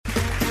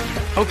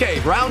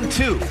Okay, round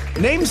two.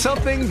 Name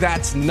something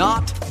that's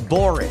not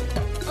boring.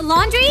 A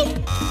laundry?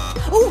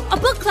 Ooh, a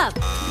book club.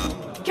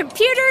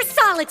 Computer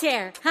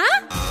solitaire,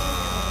 huh?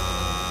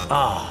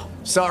 Ah,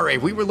 sorry,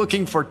 we were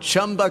looking for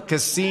Chumba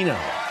Casino.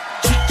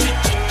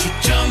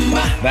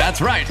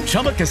 That's right,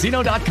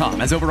 ChumbaCasino.com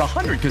has over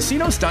 100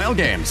 casino-style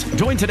games.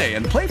 Join today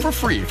and play for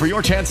free for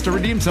your chance to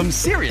redeem some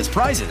serious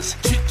prizes.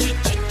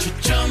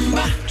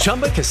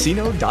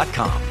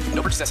 ChumbaCasino.com.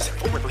 No purchase necessary.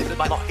 Void where prohibited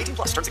by law. 18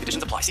 plus terms and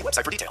conditions apply. See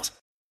website for details.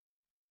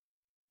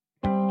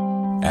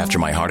 After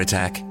my heart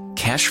attack,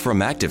 cash from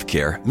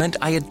ActiveCare meant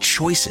I had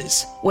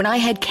choices. When I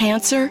had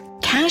cancer,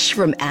 cash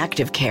from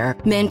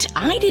ActiveCare meant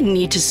I didn't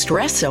need to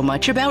stress so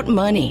much about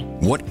money.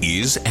 What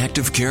is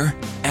ActiveCare?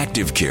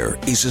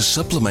 ActiveCare is a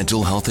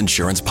supplemental health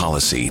insurance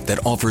policy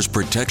that offers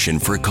protection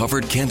for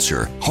covered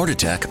cancer, heart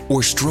attack,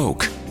 or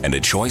stroke, and a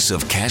choice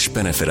of cash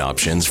benefit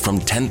options from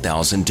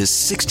 $10,000 to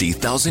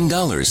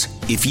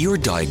 $60,000. If you're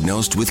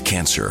diagnosed with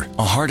cancer,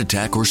 a heart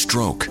attack, or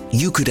stroke,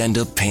 you could end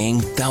up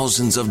paying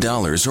thousands of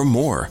dollars or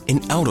more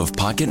in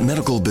out-of-pocket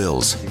medical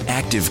bills.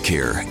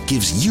 ActiveCare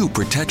gives you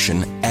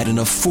protection at an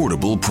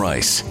affordable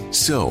price.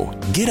 So,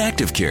 get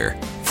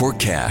ActiveCare for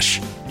cash,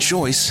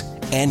 choice,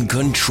 and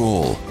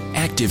control.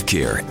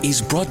 ActiveCare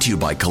is brought to you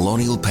by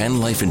Colonial Penn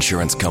Life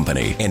Insurance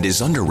Company and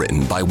is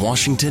underwritten by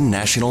Washington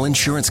National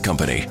Insurance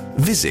Company.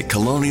 Visit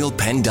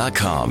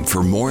colonialpenn.com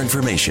for more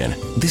information.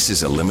 This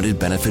is a limited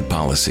benefit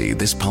policy.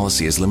 This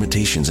policy has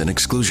limitations and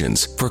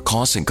exclusions. For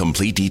costs and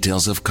complete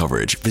details of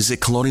coverage, visit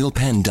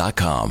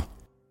colonialpenn.com.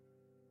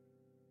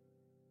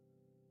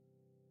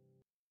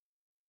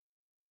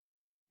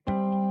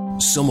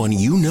 Someone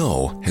you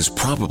know has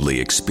probably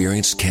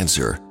experienced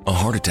cancer, a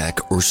heart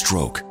attack, or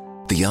stroke.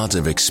 The odds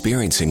of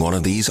experiencing one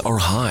of these are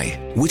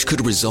high, which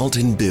could result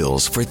in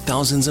bills for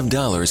thousands of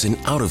dollars in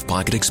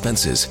out-of-pocket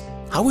expenses.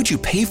 How would you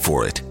pay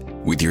for it?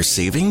 With your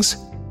savings?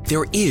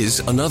 There is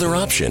another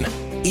option.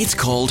 It's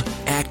called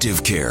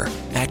ActiveCare.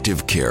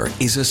 ActiveCare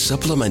is a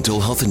supplemental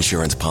health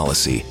insurance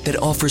policy that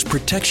offers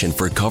protection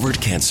for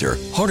covered cancer,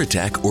 heart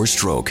attack, or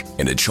stroke,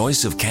 and a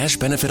choice of cash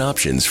benefit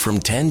options from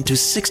 $10,000 to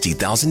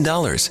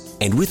 $60,000.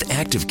 And with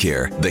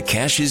ActiveCare, the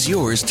cash is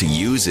yours to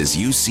use as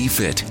you see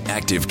fit.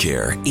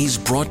 ActiveCare is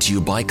brought to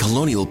you by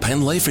Colonial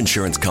Penn Life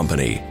Insurance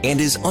Company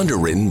and is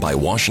underwritten by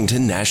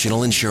Washington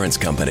National Insurance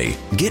Company.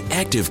 Get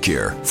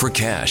ActiveCare for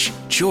cash,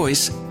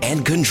 choice,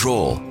 and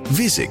control.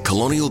 Visit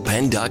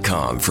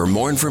colonialpenn.com for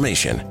more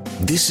information.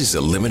 This is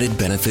a limited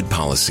benefit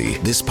policy.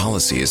 This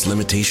policy has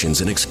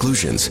limitations and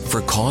exclusions.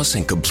 For costs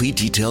and complete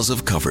details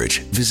of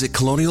coverage, visit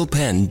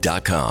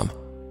colonialpenn.com.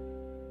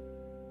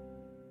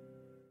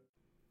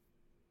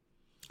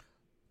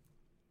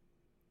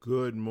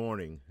 Good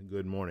morning,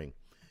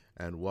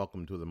 and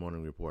welcome to the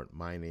Morning Report.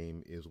 My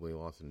name is Willie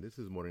Lawson. This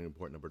is Morning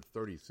Report number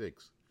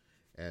 36,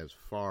 as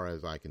far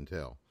as I can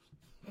tell.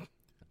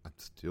 I'm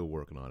still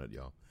working on it,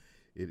 y'all.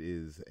 It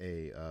is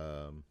a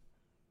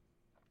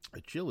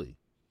chilly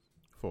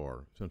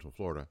for Central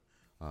Florida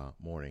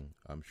morning.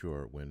 I'm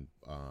sure when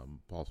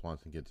Paul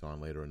Swanson gets on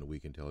later in the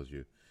week and tells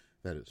you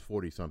that it's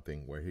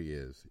 40-something where he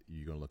is,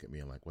 you're going to look at me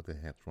and like, what the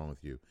heck's wrong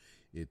with you?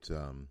 It's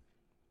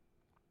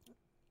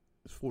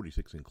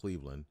 46 in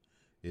Cleveland.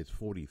 It's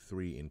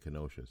 43 in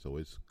Kenosha, so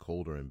it's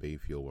colder in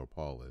Bayfield where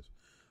Paul is.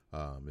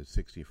 It's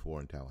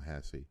 64 in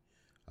Tallahassee.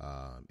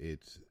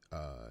 It's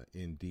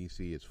in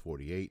D.C. it's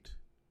 48.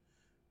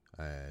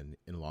 And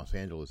in Los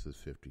Angeles, it's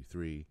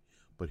 53.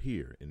 But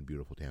here in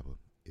beautiful Tampa,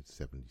 it's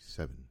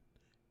 77.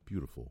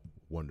 Beautiful,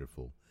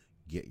 wonderful,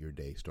 get your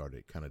day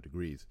started kind of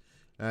degrees.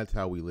 That's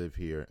how we live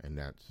here, and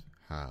that's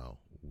how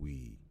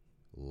we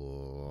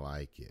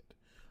like it.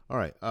 All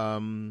right,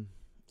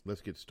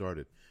 let's get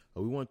started.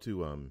 We want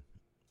to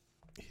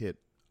hit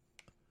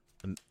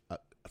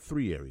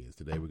three areas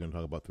today. We're going to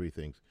talk about three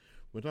things.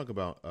 We're going to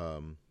talk about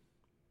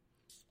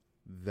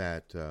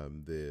that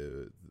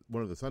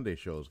one of the Sunday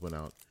shows went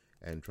out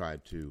and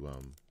tried to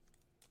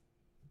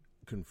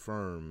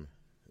confirm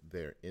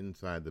their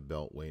inside the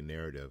Beltway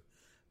narrative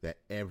that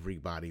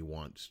everybody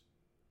wants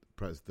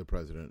the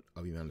President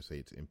of the United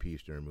States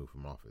impeached and removed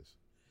from office.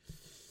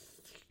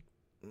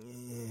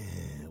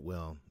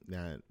 Well,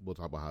 now we'll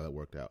talk about how that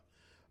worked out.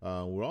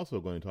 We're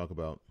also going to talk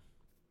about,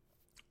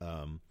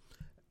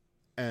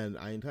 and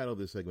I entitled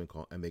this segment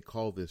and they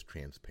call this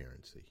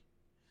Transparency,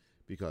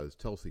 because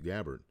Tulsi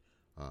Gabbard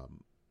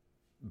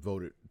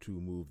voted to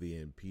move the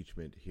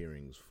impeachment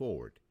hearings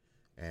forward,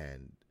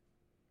 and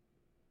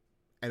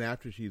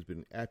after she's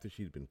been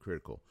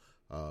critical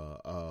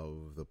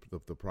of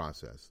the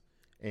process,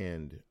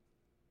 and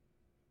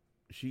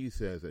she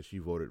says that she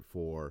voted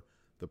for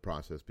the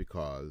process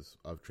because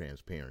of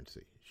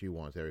transparency. She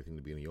wants everything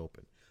to be in the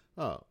open.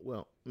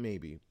 Well,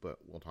 maybe, but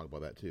we'll talk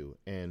about that too.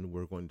 And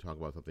we're going to talk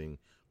about something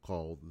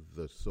called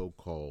the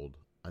so-called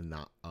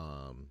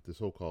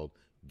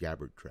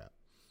Gabbard trap.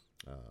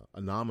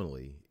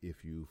 Anomaly,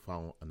 if you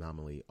follow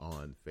Anomaly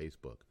on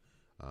Facebook,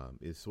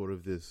 is sort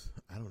of this,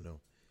 I don't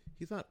know,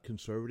 he's not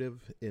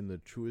conservative in the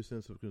truest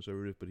sense of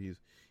conservative, but he's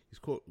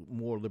quote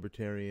more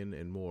libertarian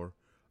and more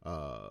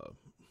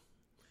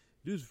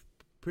just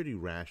pretty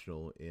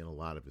rational in a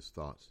lot of his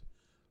thoughts,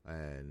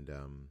 and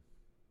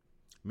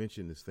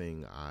mentioned this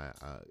thing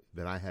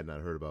that I had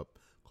not heard about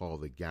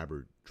called the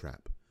Gabbard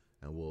trap,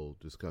 and we'll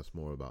discuss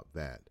more about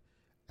that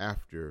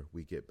after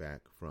we get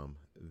back from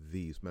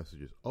these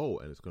messages. Oh,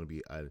 and it's going to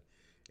be an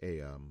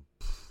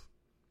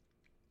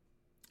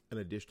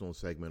additional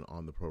segment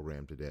on the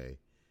program today,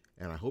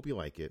 and I hope you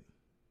like it.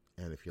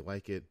 And if you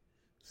like it,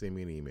 send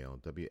me an email,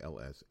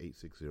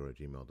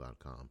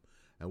 wls860@gmail.com.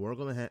 And we're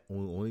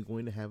only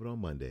going to have it on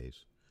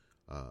Mondays,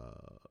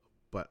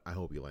 but I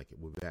hope you like it.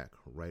 We'll be back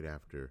right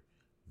after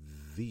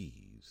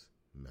these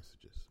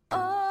messages.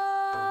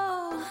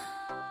 Oh,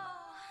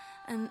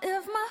 and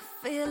if my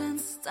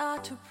feelings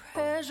start to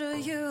pressure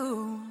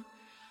you,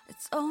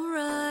 it's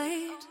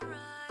alright,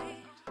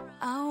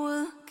 I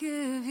will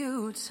give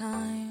you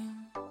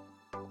time.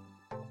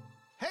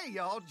 Hey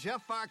y'all,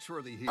 Jeff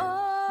Foxworthy here.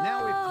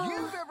 Now, if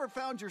you've ever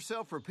found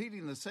yourself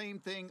repeating the same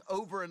thing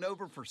over and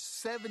over for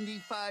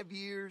 75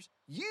 years,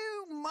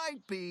 you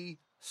might be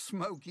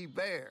Smokey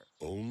Bear.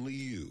 Only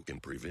you can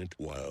prevent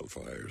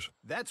wildfires.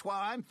 That's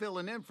why I'm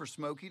filling in for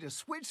Smokey to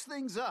switch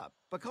things up,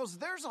 because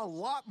there's a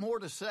lot more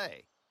to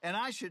say. And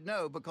I should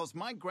know because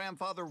my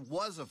grandfather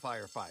was a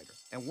firefighter.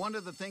 And one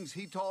of the things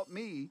he taught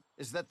me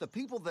is that the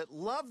people that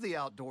love the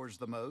outdoors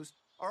the most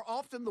are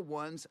often the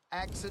ones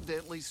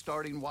accidentally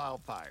starting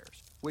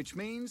wildfires, which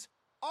means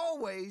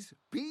always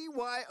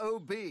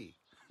BYOB.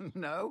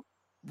 No,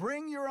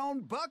 bring your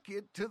own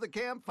bucket to the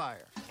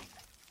campfire.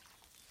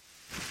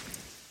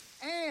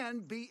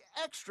 And be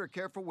extra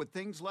careful with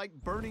things like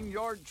burning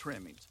yard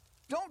trimmings.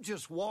 Don't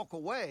just walk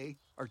away,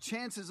 or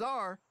chances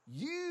are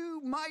you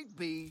might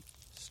be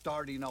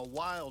starting a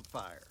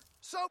wildfire.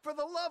 So for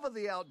the love of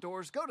the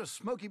outdoors, go to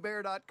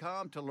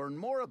SmokeyBear.com to learn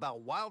more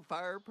about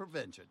wildfire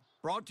prevention.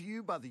 Brought to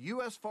you by the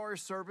U.S.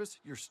 Forest Service,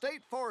 your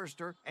state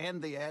forester,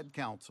 and the Ad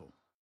Council.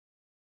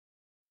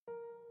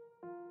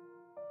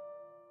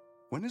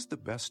 When is the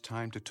best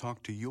time to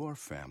talk to your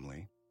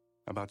family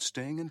about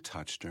staying in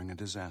touch during a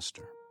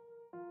disaster?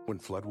 When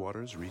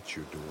floodwaters reach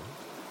your door?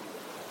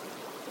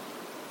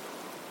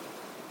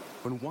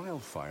 When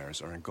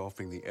wildfires are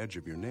engulfing the edge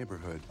of your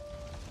neighborhood?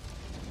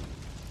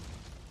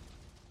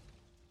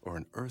 Or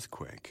an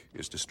earthquake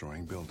is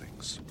destroying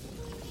buildings?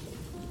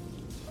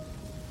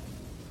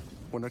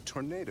 When a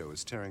tornado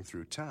is tearing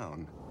through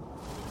town?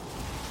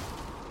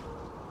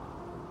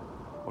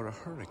 Or a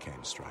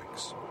hurricane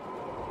strikes?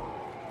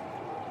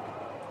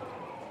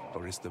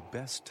 Or is the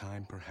best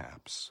time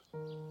perhaps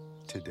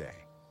today?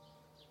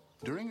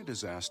 During a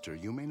disaster,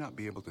 you may not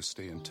be able to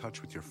stay in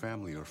touch with your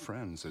family or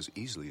friends as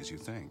easily as you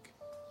think.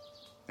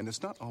 And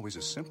it's not always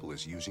as simple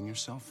as using your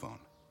cell phone.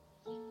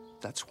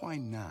 That's why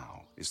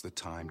now is the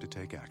time to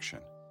take action.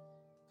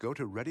 Go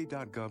to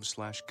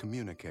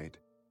ready.gov/communicate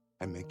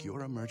and make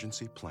your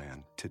emergency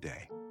plan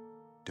today.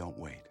 Don't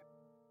wait.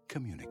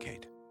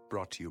 Communicate.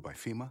 Brought to you by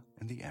FEMA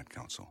and the Ad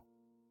Council.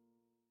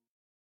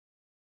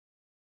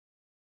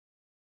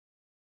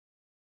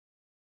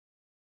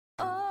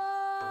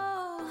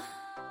 Oh,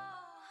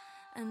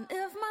 and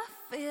if my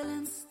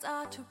feelings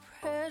start to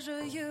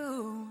pressure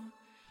you,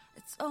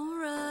 it's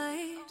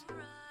alright,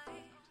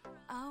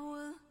 I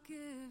will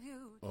give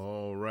you.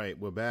 All right,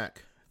 we're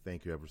back.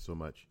 Thank you ever so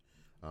much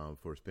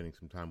for spending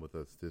some time with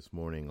us this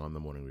morning on the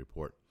Morning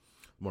Report.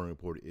 The Morning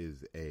Report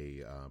is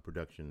a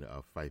production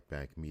of Fight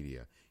Back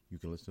Media. You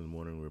can listen to the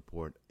Morning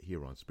Report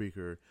here on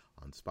Spreaker,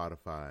 on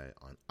Spotify,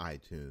 on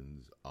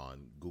iTunes,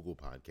 on Google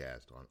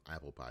Podcast, on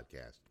Apple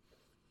Podcast.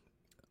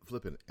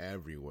 Flipping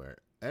everywhere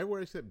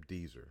except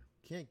Deezer.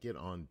 Can't get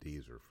on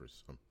Deezer for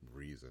some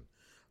reason.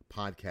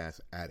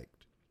 Podcast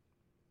Addict.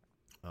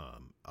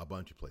 A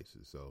bunch of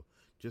places. So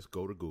just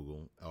go to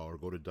Google or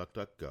go to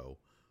DuckDuckGo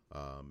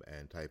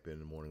and type in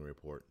the Morning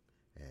Report,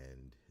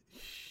 and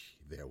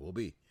there will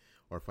be.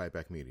 Or Fight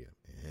Back Media,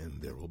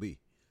 and there will be.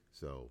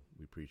 So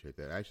we appreciate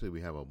that. Actually,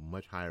 we have a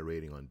much higher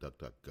rating on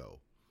DuckDuckGo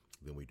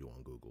than we do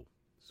on Google.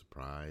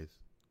 Surprise.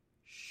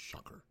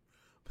 Shocker.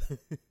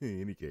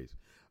 In any case,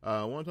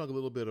 I want to talk a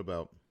little bit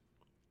about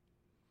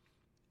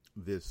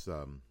this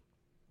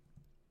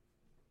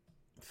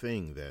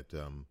thing that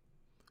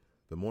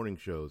the morning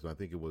shows, I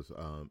think it was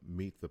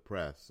Meet the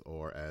Press,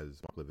 or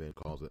as Mark Levin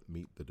calls it,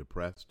 Meet the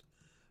Depressed.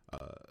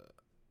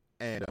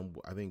 And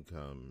I think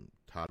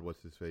Todd,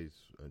 what's his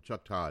face?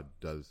 Chuck Todd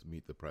does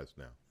Meet the Press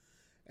now.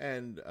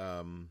 And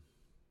it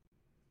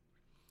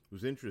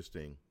was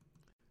interesting.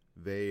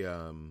 They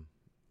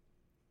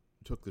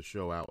took the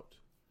show out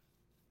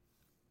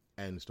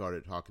and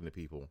started talking to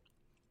people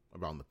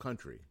around the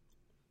country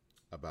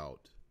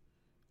about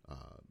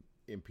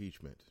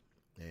impeachment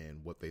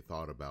and what they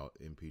thought about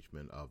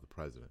impeachment of the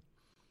president.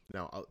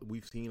 Now,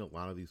 we've seen a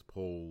lot of these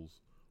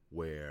polls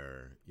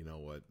where,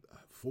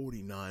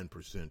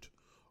 49%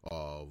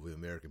 of the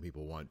American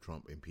people want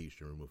Trump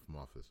impeached and removed from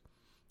office.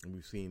 And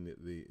we've seen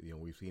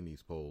we've seen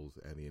these polls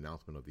and the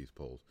announcement of these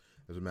polls.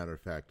 As a matter of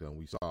fact,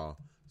 we saw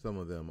some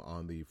of them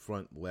on the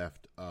front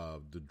left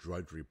of the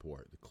Drudge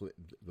Report,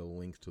 the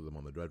links to them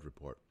on the Drudge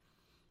Report.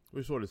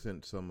 We sort of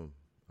sent some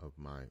of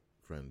my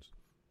friends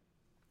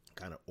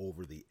kind of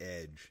over the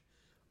edge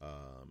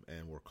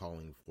and were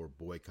calling for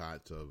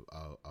boycotts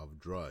of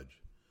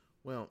Drudge.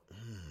 Well,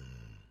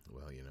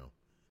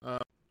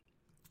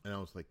 and I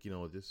was like,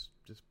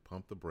 just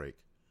pump the brake.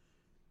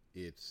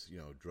 It's,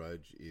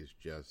 Drudge is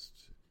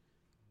just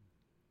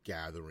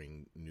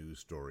gathering news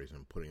stories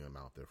and putting them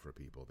out there for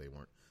people. They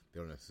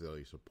don't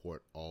necessarily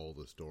support all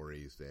the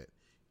stories that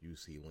you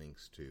see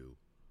links to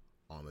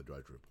on the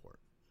Drudge Report.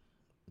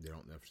 They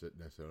don't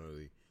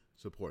necessarily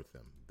support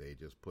them. They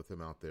just put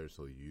them out there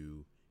so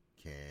you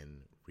can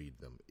read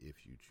them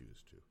if you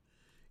choose to.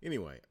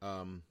 Anyway,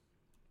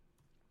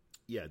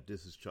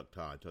 this is Chuck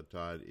Todd. Chuck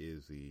Todd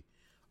is the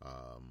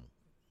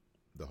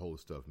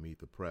host of Meet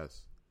the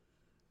Press.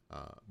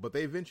 But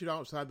they ventured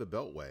outside the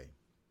Beltway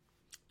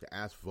to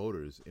ask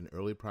voters in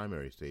early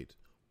primary states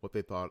what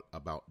they thought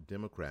about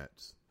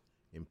Democrats'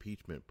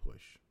 impeachment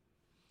push.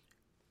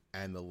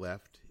 And the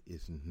left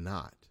is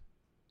not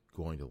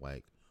going to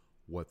like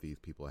what these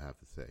people have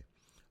to say.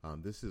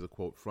 This is a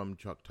quote from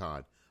Chuck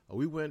Todd.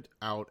 We went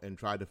out and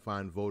tried to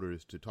find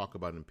voters to talk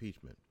about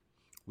impeachment.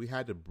 We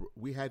had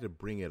to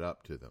bring it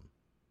up to them.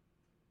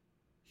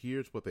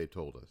 Here's what they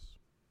told us.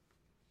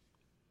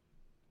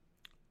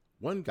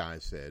 One guy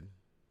said,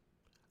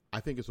 "I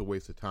think it's a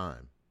waste of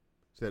time,"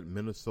 said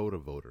Minnesota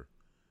voter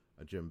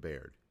Jim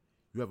Baird.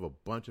 "You have a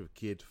bunch of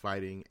kids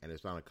fighting and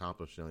it's not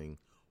accomplishing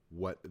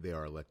what they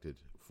are elected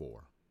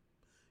for."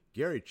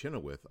 Gary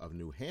Chenoweth of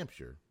New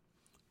Hampshire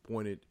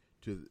pointed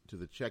to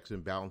the checks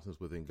and balances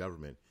within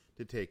government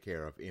to take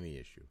care of any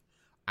issue.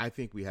 "I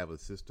think we have a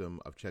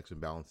system of checks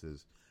and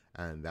balances,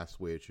 and that's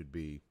the way it should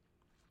be.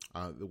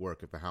 The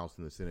work if the House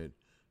and the Senate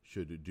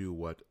should do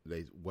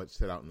what's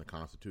set out in the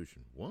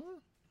Constitution." What?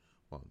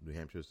 Well, New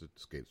Hampshire is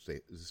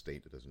a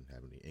state that doesn't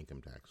have any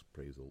income tax.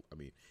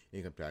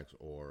 Income tax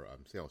or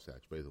sales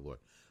tax. Praise the Lord.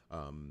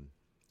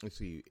 Let's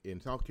see. In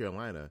South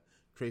Carolina,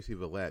 Tracy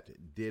Vallette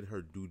did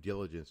her due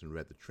diligence and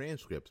read the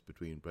transcripts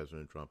between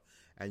President Trump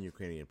and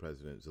Ukrainian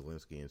President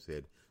Zelensky and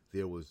said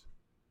there was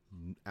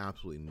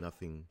absolutely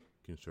nothing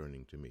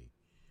concerning to me.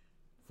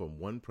 From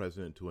one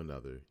president to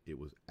another, it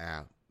was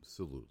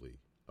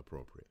absolutely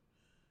appropriate.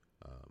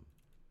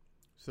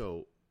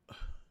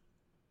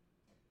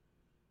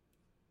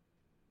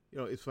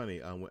 It's funny.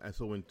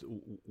 So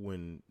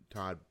when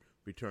Todd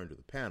returned to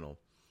the panel,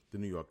 the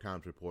New York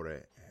Times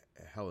reporter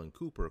Helen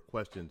Cooper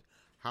questioned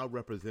how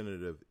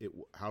representative it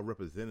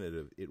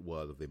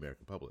was of the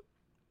American public.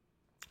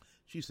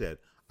 She said,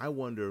 "I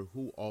wonder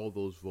who all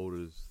those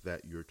voters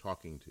that you're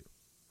talking to.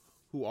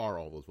 Who are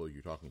all those voters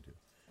you're talking to?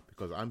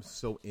 Because I'm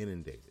so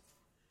inundated.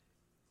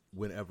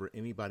 Whenever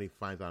anybody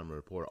finds out I'm a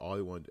reporter, all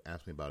they want to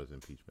ask me about is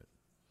impeachment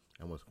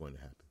and what's going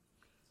to happen."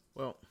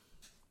 Well,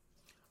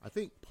 I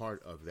think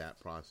part of that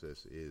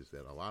process is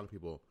that a lot of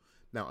people,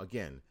 now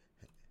again,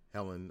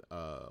 Helen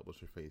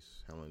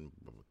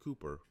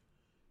Cooper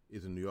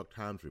is a New York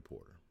Times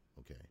reporter,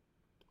 okay?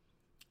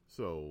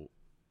 So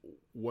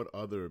what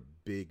other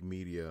big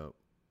media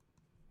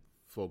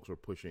folks are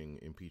pushing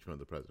impeachment of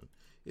the president?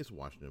 It's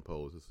Washington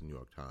Post, it's the New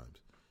York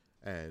Times.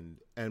 And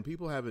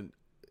people haven't,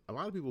 a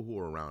lot of people who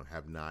are around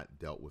have not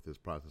dealt with this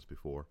process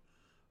before.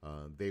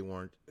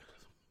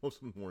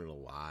 Most of them weren't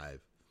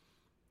alive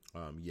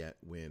yet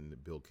when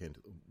Bill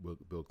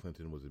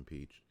Clinton was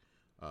impeached.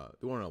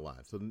 They weren't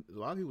alive. So a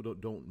lot of people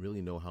don't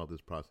really know how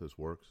this process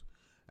works.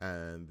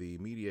 And the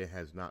media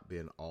has not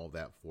been all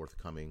that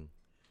forthcoming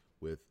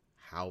with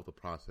how the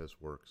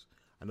process works.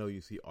 I know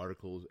you see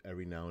articles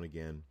every now and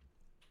again,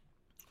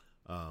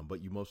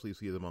 but you mostly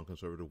see them on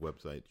conservative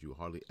websites. You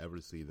hardly ever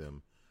see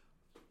them.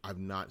 I've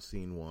not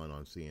seen one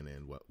on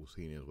CNN's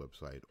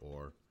website,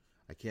 or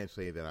I can't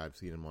say that I've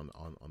seen them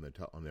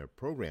on their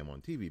program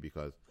on TV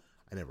because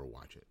I never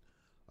watch it.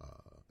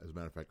 As a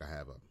matter of fact, I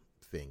have a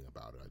thing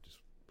about it.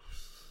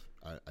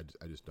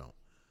 I just don't.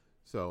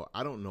 So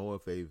I don't know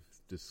if they've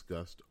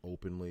discussed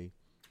openly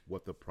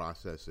what the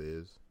process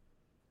is,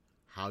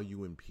 how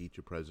you impeach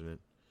a president,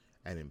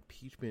 and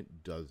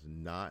impeachment does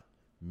not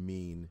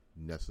mean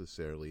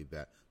necessarily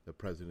that the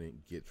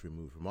president gets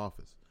removed from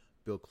office.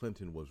 Bill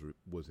Clinton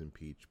was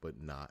impeached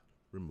but not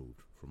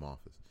removed from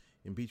office.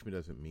 Impeachment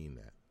doesn't mean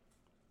that.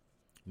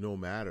 No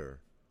matter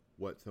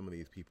what some of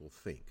these people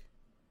think.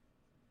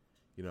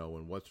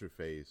 When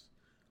What's-Her-Face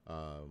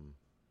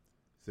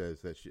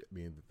says that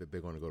that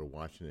they're going to go to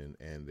Washington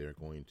and they're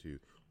going to,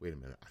 wait a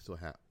minute,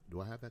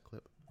 do I have that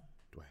clip?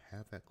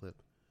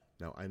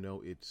 Now, I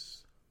know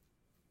it's,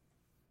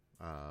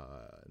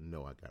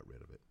 no, I got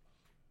rid of it.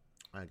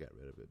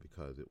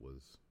 Because it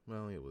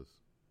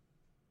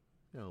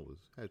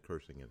had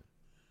cursing in it.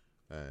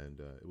 And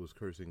it was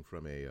cursing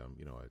from a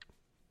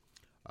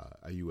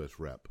U.S.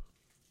 rep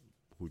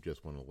who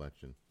just won an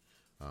election,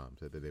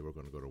 said that they were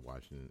going to go to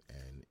Washington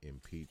and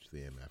impeach the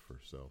MFer.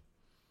 So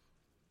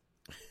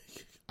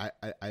I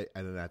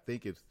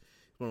think it's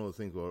one of those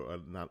things where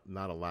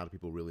not a lot of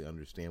people really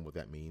understand what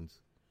that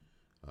means.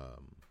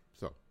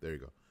 So there you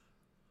go.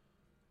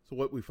 So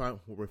what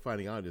we're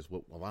finding out is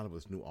what a lot of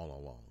us knew all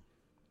along.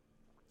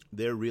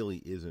 There really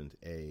isn't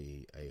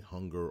a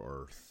hunger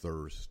or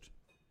thirst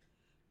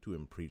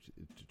to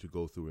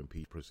go through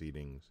impeach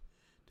proceedings,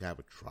 to have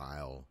a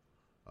trial,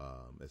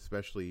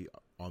 especially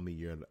on the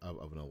year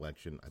of an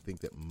election. I think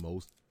that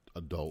most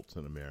adults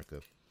in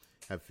America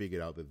have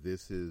figured out that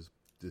this is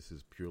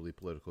purely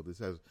political. This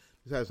has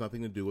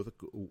nothing to do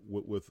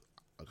with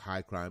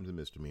high crimes and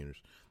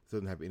misdemeanors. This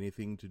doesn't have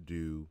anything to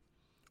do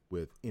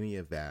with any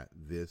of that.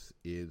 This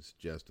is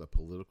just a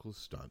political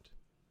stunt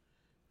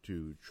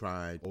to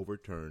try to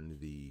overturn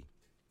the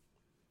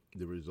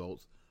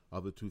results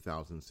of the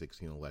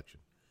 2016 election.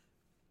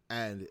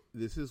 And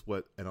this is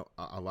what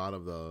a lot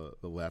of the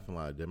left and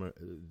a lot of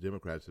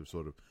Democrats have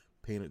sort of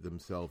painted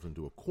themselves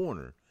into a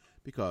corner,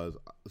 because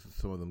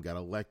some of them got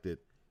elected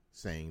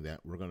saying that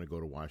we're going to go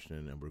to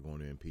Washington and we're going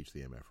to impeach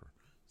the MFer.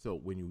 So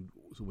when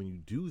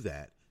you do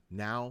that,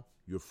 now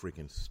you're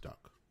freaking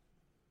stuck.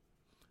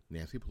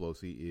 Nancy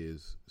Pelosi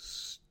is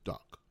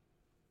stuck.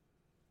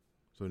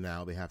 So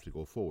now they have to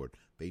go forward.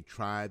 They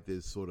tried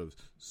this sort of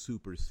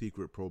super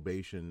secret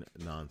probation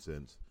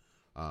nonsense,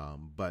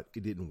 but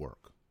it didn't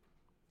work.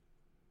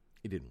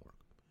 It didn't work.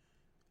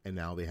 And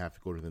now they have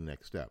to go to the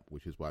next step,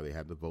 which is why they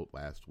had the vote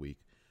last week,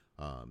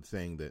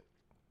 saying that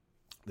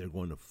they're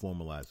going to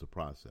formalize the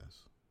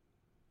process.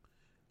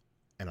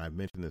 And I've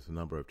mentioned this a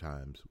number of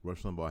times.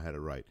 Rush Limbaugh had it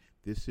right.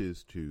 This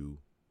is to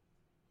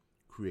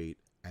create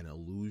an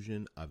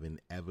illusion of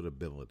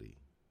inevitability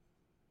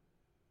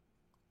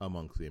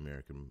amongst the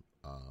American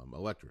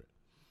electorate.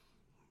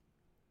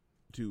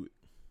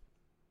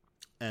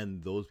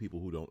 And those people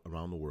who don't,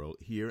 around the world,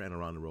 here and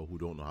around the world, who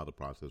don't know how the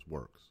process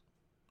works.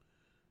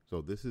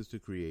 So this is to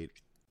create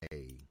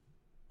an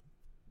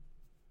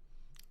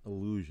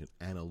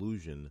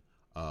illusion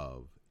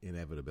of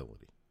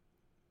inevitability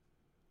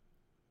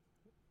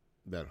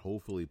that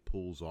hopefully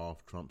pulls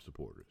off Trump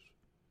supporters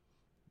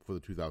for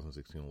the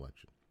 2016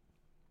 election.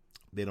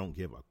 They don't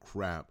give a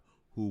crap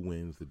who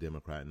wins the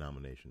Democrat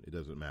nomination. It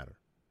doesn't matter.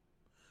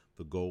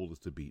 The goal is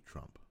to beat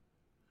Trump.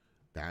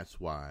 That's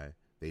why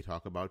they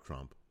talk about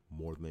Trump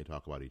more than they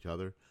talk about each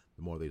other,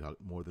 more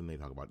than they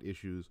talk about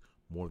issues,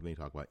 more than they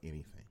talk about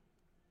anything.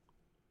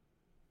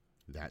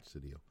 That's the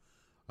deal.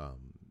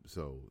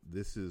 So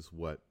this is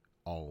what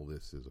all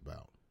this is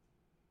about.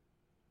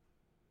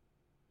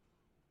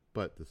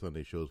 But the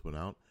Sunday shows went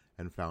out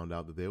and found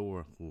out that there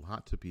were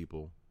lots of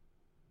people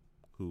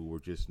who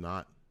were just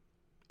not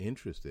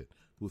interested,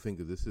 who think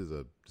that this is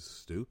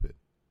stupid.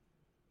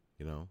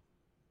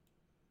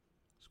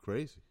 It's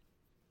crazy.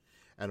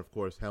 And of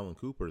course, Helen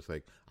Cooper is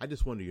like, I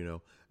just wonder,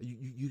 you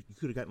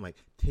could have gotten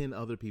like 10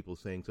 other people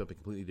saying something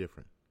completely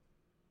different.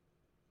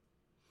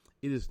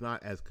 It is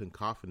not as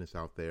cacophonous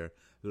out there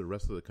to the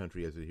rest of the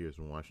country as it is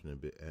in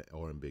Washington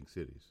or in big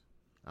cities,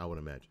 I would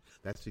imagine.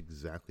 That's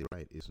exactly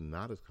right. It's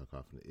not as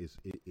cacophonous.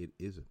 It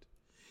isn't.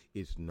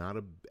 It's not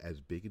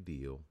as big a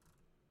deal.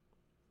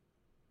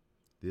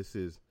 This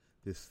is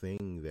this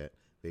thing that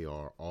they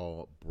are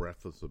all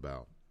breathless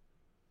about.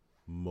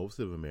 Most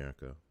of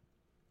America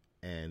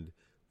and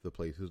the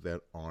places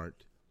that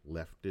aren't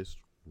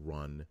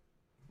leftist-run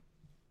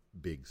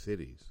big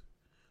cities.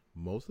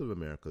 Most of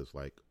America is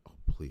like, oh,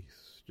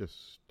 please,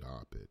 just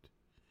stop it.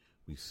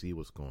 We see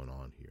what's going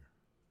on here.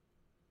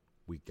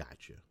 We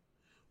got you.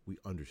 We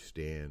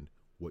understand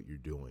what you're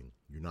doing.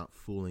 You're not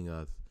fooling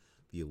us.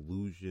 The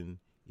illusion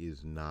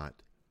is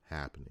not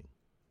happening.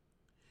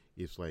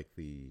 It's like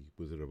the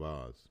Wizard of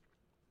Oz.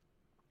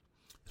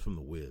 It's from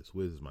The Wiz.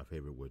 Wiz is my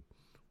favorite with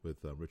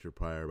Richard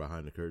Pryor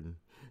behind the curtain.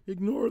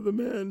 Ignore the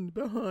man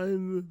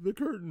behind the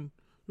curtain.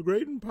 The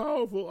great and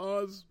powerful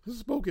Oz has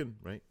spoken,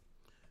 right?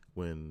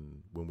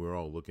 When we're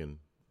all looking,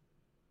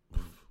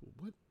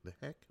 what the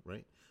heck,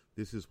 right?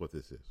 This is what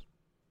this is.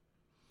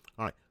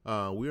 All right,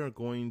 we are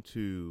going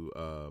to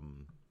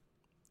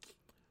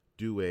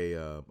do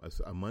a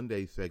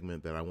Monday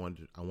segment that I want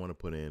to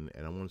put in,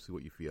 and I want to see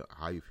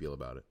how you feel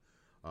about it.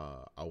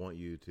 I want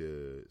you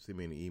to send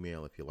me an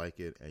email if you like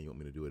it, and you want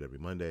me to do it every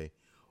Monday,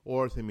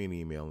 or send me an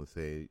email and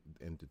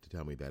to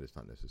tell me that it's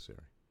not necessary.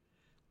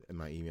 And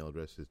my email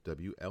address is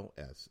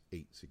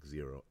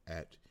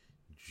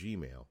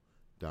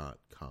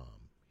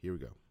wls860@gmail.com. Here we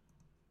go.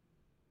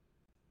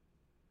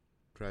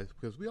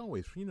 Because we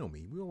always, you know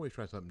me, we always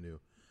try something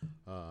new.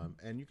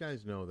 And you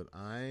guys know that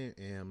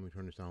let me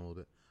turn this down a little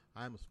bit.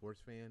 I'm a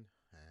sports fan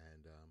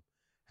and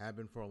have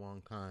been for a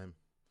long time,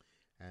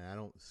 and I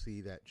don't see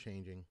that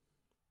changing.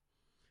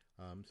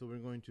 So we're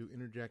going to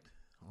interject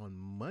on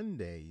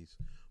Monday's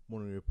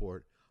morning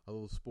report a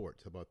little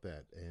sports. How about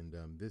that? And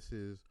this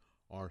is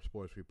our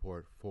sports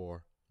report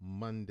for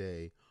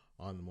Monday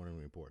on the morning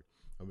report.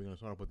 And we're going to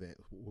start off with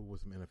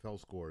some NFL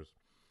scores.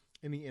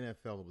 In the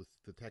NFL, it was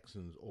the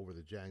Texans over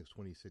the Jags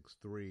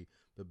 26-3.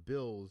 The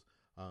Bills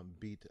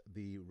beat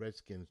the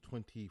Redskins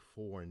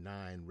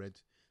 24-9.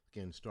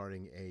 Redskins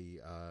starting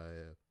a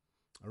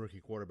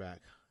rookie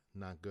quarterback,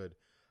 not good.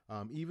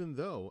 Even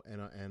though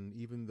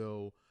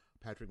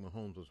Patrick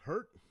Mahomes was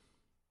hurt,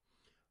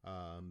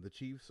 the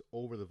Chiefs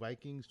over the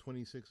Vikings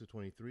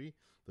 26-23.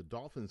 The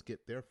Dolphins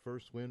get their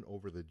first win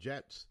over the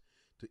Jets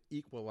to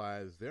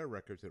equalize their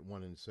records at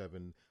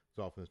 1-7.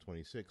 Dolphins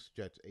 26,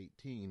 Jets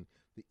 18.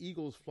 The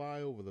Eagles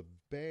fly over the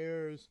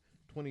Bears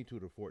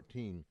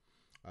 22-14.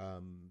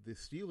 The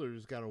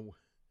Steelers got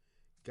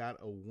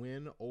a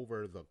win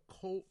over the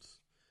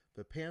Colts.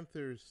 The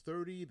Panthers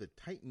 30, the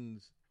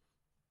Titans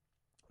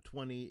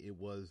 20. It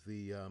was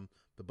the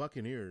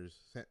Buccaneers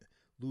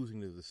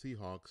losing to the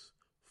Seahawks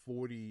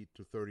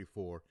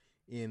 40-34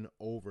 in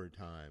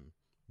overtime.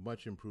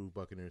 Much improved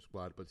Buccaneers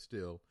squad, but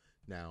still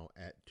now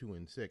at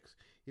 2-6.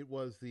 It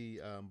was the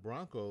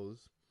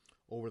Broncos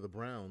over the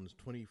Browns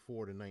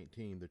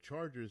 24-19. The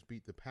Chargers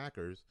beat the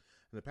Packers,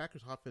 and the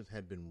Packers offense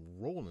had been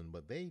rolling,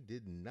 but they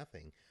did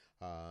nothing.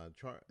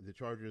 The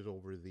Chargers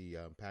over the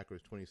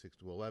Packers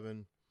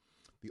 26-11.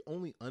 The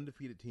only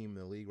undefeated team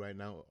in the league right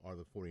now are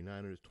the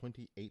 49ers,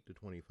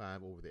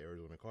 28-25 over the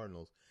Arizona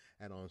Cardinals.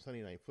 And on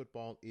Sunday Night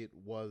Football, it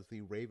was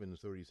the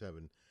Ravens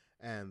 37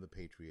 and the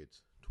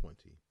Patriots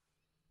 20.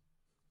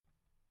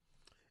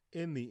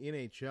 In the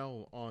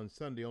NHL on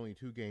Sunday, only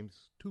two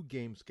games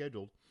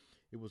scheduled.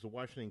 It was the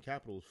Washington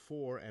Capitals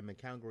 4 and the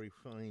Calgary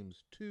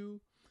Flames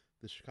 2.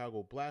 The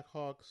Chicago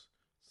Blackhawks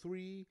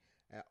 3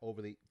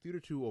 over the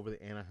 2 over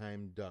the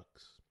Anaheim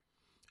Ducks.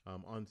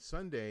 On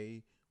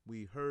Sunday,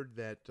 we heard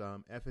that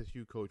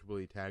FSU coach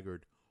Willie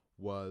Taggart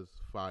was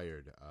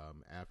fired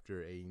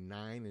after a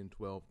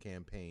 9-12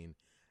 campaign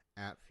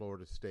at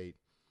Florida State.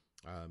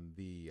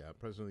 The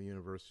president of the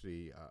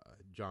university,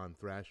 John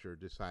Thrasher,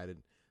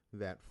 decided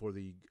that for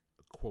the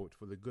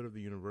good of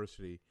the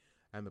university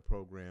and the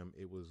program,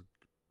 it was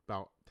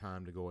about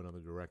time to go another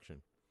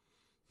direction.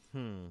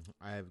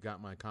 I have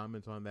got my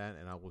comments on that,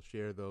 and I will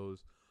share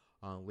those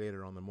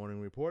later on the morning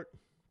report.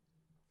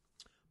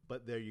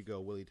 But there you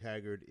go. Willie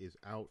Taggart is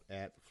out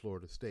at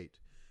Florida State.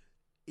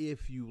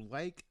 If you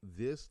like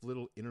this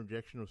little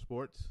interjection of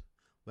sports,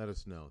 let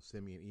us know.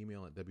 Send me an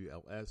email at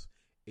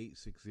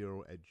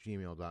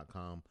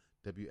WLS860@gmail.com.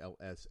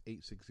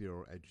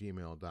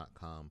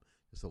 WLS860@gmail.com.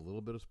 Just a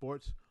little bit of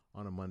sports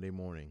on a Monday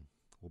morning.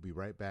 We'll be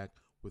right back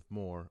with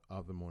more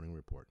of the morning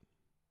report.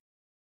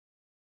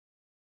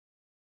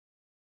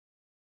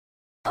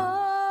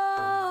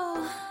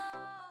 Oh,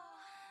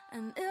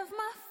 and if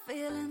my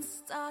feelings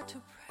start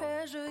to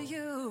pressure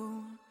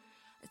you,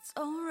 it's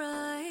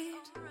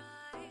alright.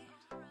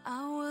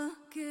 I will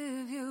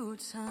give you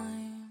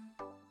time.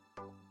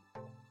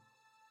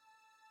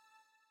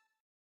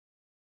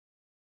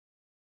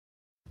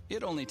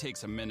 It only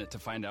takes a minute to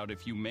find out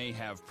if you may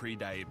have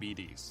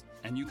prediabetes,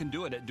 and you can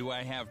do it at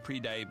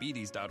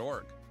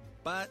doihaveprediabetes.org.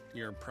 But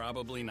you're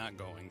probably not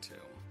going to.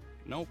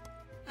 Nope.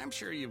 I'm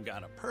sure you've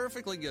got a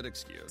perfectly good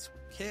excuse.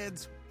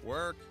 Kids,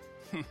 work.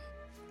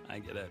 I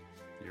get it.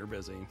 You're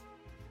busy.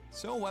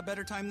 So what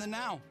better time than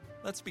now?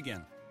 Let's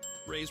begin.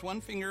 Raise one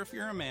finger if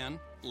you're a man.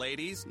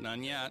 Ladies,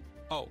 none yet.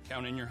 Oh,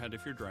 count in your head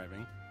if you're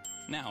driving.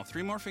 Now,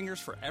 3 more fingers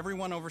for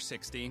everyone over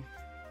 60,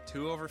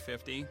 2 over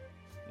 50,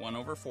 1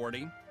 over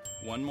 40,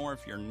 1 more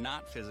if you're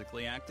not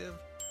physically active,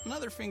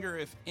 another finger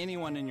if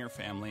anyone in your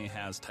family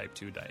has type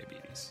 2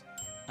 diabetes,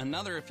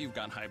 another if you've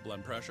got high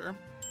blood pressure.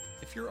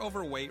 If you're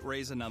overweight,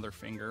 raise another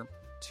finger,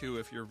 2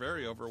 if you're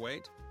very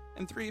overweight,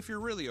 and 3 if you're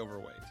really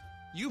overweight.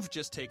 You've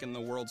just taken the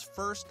world's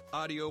first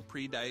audio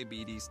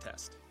prediabetes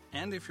test.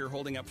 And if you're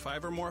holding up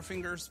 5 or more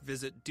fingers,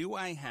 visit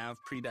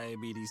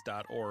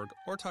doihaveprediabetes.org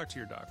or talk to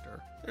your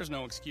doctor. There's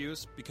no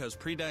excuse because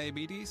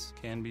prediabetes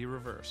can be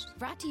reversed.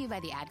 Brought to you by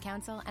the Ad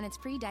Council and its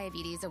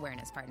pre-diabetes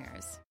awareness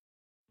partners.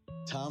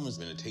 Tom has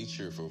been a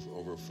teacher for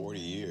over 40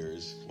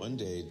 years. One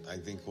day, I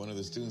think one of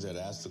the students had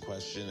asked the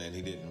question and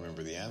he didn't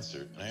remember the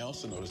answer. And I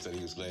also noticed that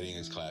he was letting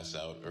his class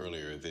out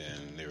earlier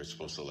than they were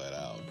supposed to let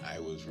out. I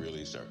was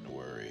really starting to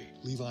worry.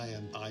 Levi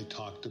and I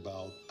talked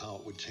about how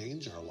it would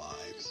change our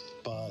lives,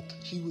 but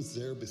he was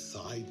there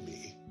beside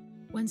me.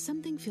 When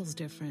something feels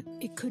different,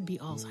 it could be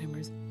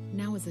Alzheimer's.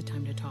 Now is the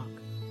time to talk.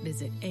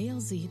 Visit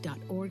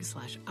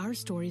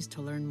alz.org/ourstories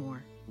to learn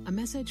more. A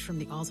message from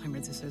the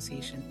Alzheimer's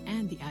Association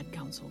and the Ad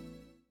Council.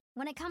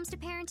 When it comes to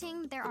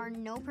parenting, there are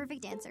no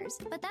perfect answers.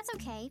 But that's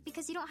okay,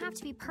 because you don't have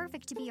to be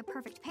perfect to be a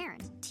perfect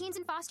parent. Teens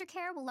in foster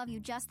care will love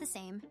you just the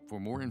same. For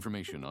more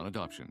information on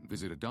adoption,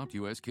 visit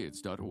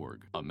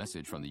adoptuskids.org. A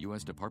message from the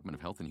U.S. Department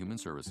of Health and Human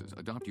Services,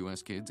 Adopt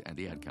U.S. Kids, and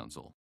the Ad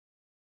Council.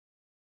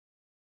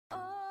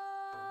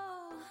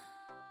 Oh,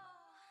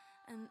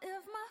 and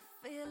if my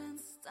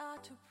feelings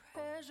start to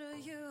pressure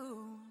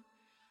you,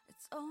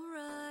 it's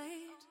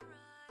alright.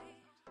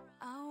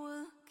 I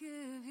will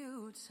give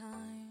you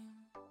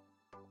time.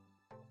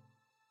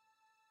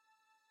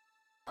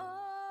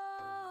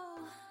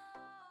 Oh,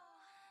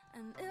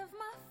 and if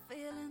my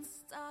feelings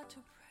start to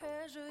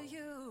pressure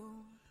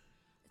you.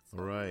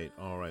 All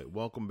right.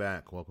 Welcome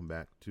back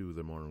to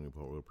the Morning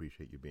Report. We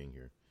appreciate you being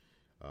here.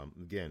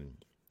 Again,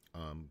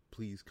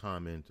 please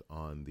comment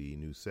on the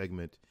new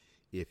segment.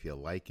 If you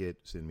like it,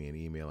 send me an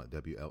email at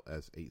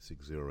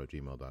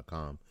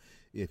WLS860@gmail.com.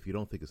 If you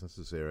don't think it's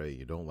necessary,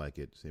 you don't like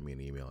it, send me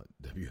an email at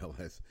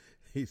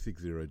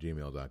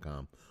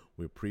WLS860@gmail.com.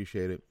 We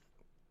appreciate it.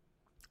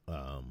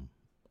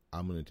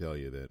 I'm going to tell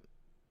you that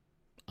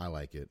I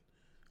like it.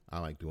 I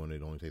like doing it.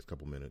 It only takes a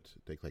couple minutes.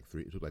 It took like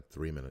 3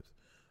 minutes.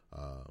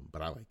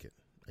 But I like it.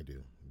 I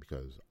do,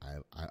 because I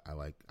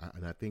like,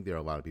 and I think there are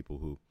a lot of people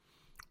who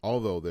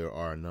although there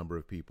are a number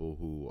of people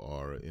who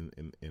are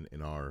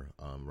in our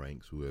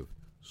ranks who have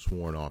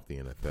sworn off the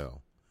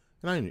NFL,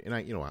 and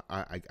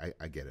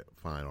I get it,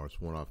 fine, or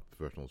sworn off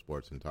professional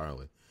sports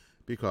entirely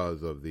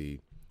because of the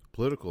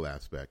political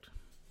aspect.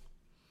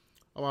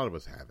 A lot of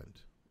us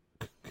haven't.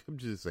 I'm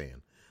just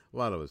saying, a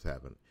lot of us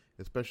haven't,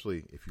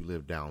 especially if you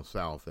live down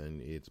south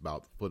and it's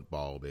about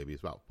football, baby.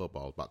 It's about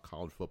football. It's about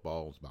college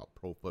football. It's about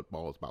pro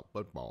football. It's about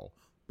football.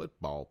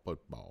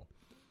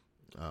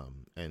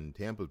 And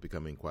Tampa's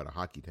becoming quite a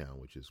hockey town,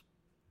 which is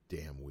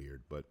damn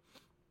weird. But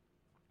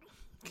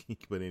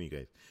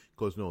anyways,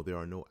 because no, there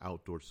are no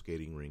outdoor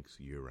skating rinks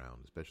year round,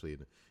 especially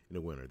in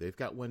the winter. They've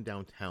got one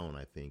downtown,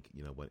 I think,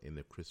 in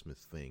the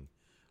Christmas thing,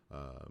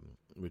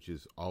 which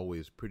is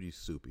always pretty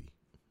soupy.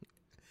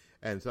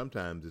 And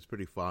sometimes it's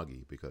pretty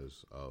foggy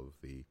because of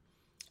the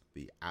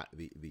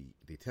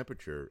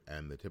temperature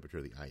and the temperature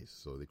of the ice.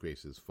 So it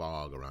creates this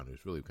fog around it.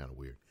 It's really kind of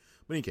weird.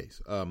 But in any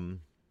case,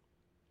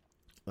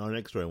 our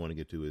next story I want to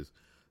get to is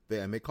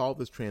they call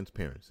this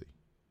transparency.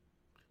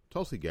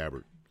 Tulsi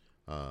Gabbard,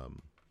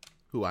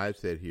 who I've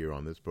said here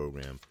on this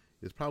program,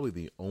 is probably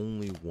the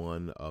only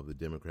one of the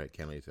Democrat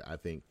candidates that I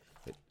think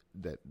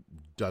that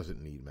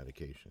doesn't need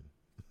medication.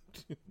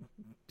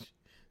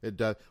 It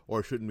does,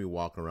 or shouldn't be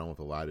walking around with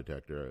a lie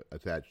detector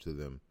attached to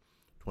them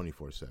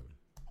 24/7.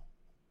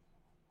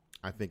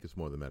 I think it's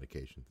more the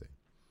medication thing.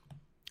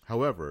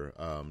 However,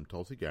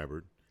 Tulsi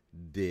Gabbard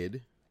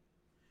did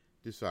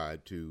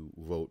decide to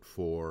vote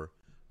for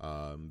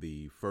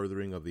the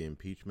furthering of the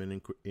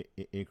impeachment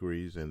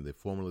inquiries and the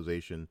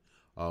formalization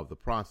of the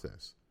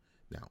process.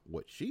 Now,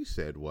 what she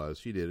said was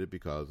she did it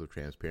because of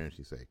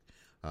transparency's sake.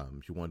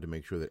 She wanted to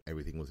make sure that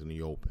everything was in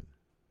the open.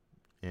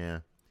 Yeah,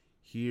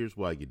 here's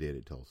why you did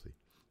it, Tulsi.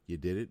 You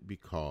did it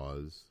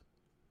because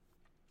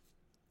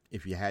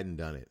if you hadn't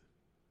done it,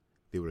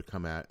 they would have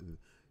come at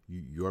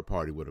your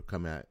party would have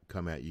come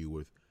at you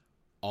with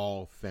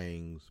all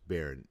things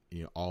bared.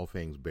 All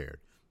things bared.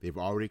 They've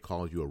already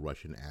called you a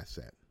Russian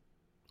asset.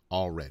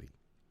 Already.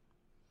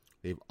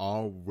 They've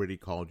already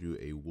called you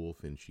a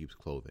wolf in sheep's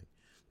clothing.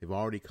 They've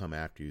already come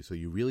after you. So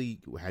you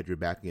really had your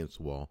back against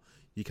the wall.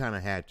 You kind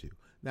of had to.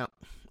 Now,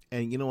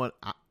 and you know what?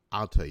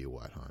 I'll tell you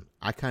what, hon.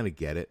 I kind of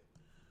get it.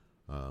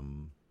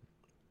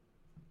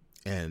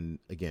 And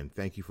again,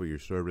 thank you for your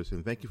service,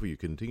 and thank you for your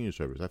continued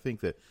service. I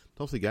think that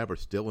Tulsi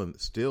Gabbard's still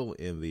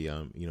in the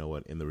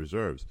in the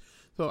reserves.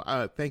 So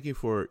thank you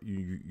for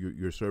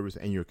your service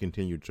and your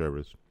continued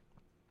service.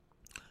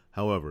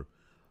 However,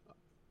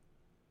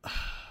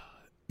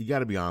 you got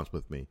to be honest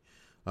with me,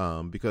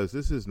 because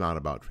this is not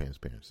about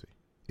transparency.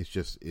 It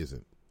just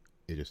isn't.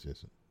 It just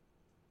isn't.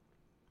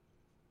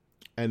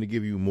 And to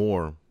give you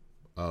more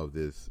of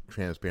this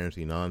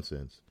transparency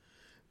nonsense,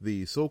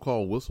 the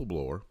so-called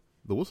whistleblower,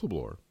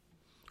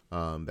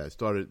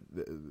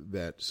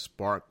 that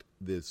sparked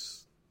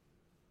this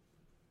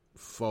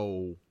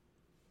faux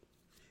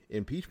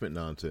impeachment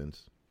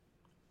nonsense,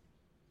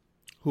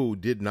 who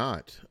did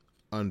not,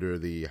 under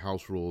the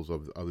House rules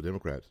of the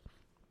Democrats,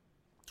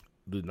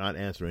 did not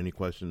answer any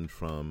questions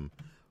from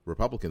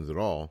Republicans at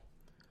all.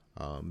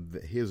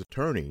 His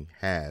attorney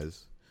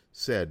has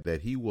said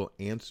that he will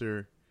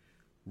answer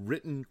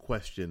written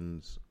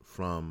questions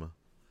from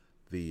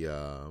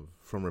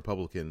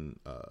Republican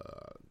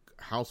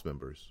House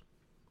members,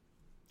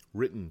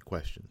 written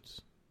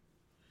questions,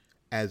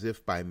 as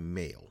if by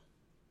mail.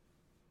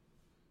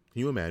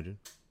 Can you imagine?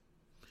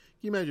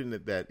 Can you imagine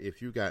that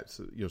if you got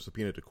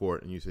subpoenaed to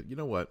court and you said, you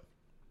know what,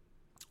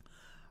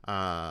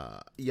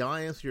 I'll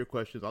answer your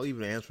questions. I'll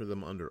even answer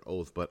them under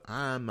oath, but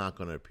I'm not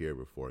going to appear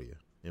before you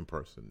in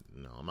person.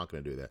 No, I'm not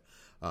going to do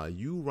that.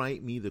 You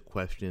write me the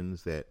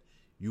questions that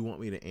you want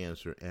me to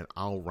answer, and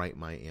I'll write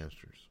my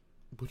answers,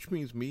 which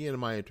means me and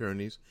my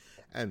attorneys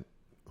and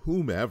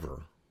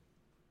whomever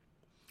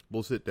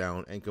will sit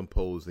down and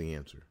compose the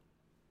answer.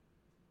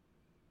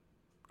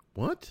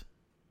 What?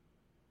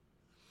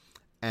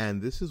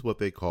 And this is what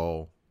they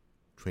call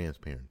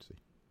transparency.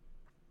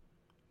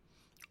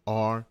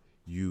 Are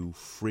you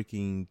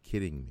freaking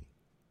kidding me?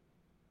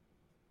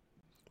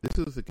 This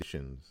is the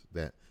conditions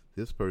that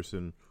this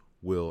person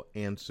will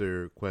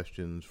answer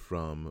questions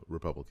from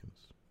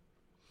Republicans.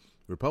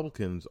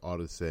 Republicans ought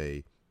to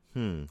say,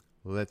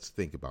 let's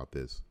think about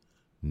this.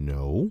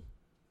 No.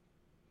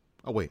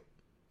 Oh, wait.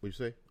 What'd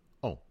you say?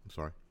 Oh, I'm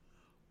sorry.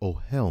 Oh,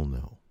 hell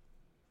no.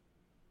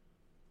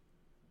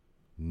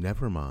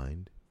 Never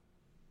mind.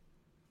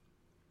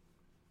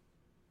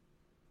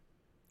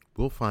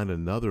 We'll find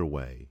another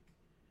way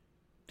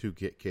to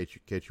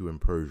catch you in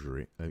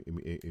perjury.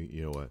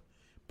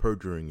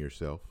 Perjuring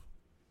yourself,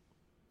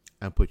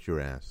 and put your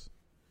ass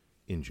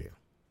in jail.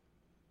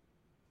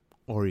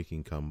 Or you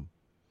can come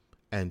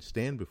and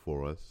stand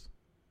before us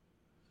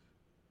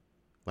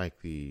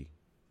like the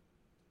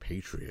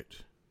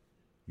patriot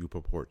you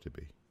purport to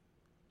be.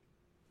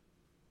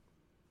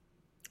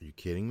 Are you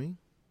kidding me?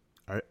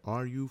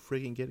 Are you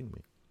freaking kidding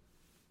me?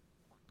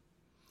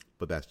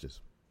 But that's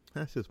just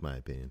my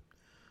opinion.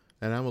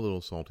 And I'm a little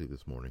salty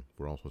this morning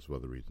for all sorts of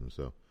other reasons.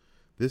 So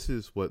this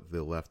is what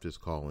the left is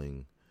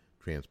calling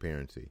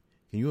transparency.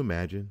 Can you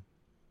imagine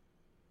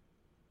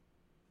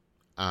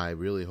I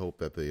really hope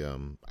that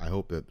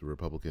the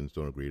Republicans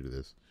don't agree to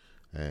this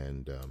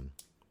and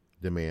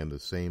demand the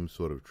same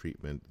sort of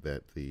treatment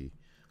that the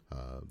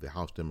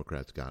House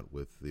Democrats got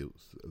with the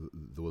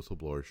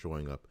whistleblower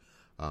showing up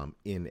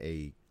in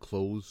a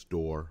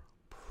closed-door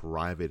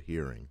private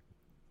hearing.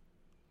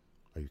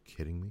 Are you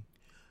kidding me?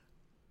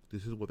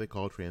 This is what they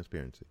call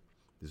transparency.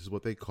 This is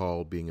what they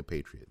call being a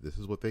patriot. This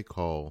is what they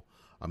call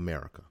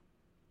America.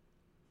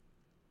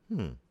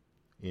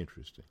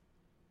 Interesting.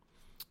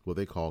 What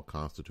they call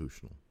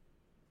constitutional.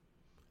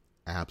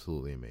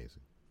 Absolutely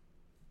amazing.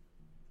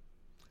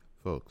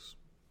 Folks,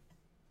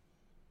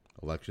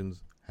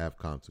 elections have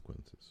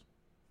consequences.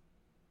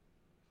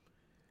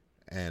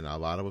 And a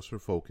lot of us are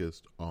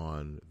focused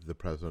on the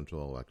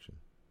presidential election.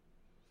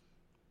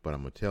 But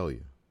I'm going to tell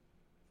you,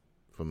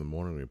 from the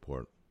morning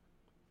report,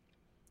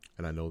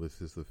 and I know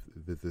this is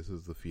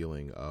the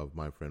feeling of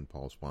my friend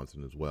Paul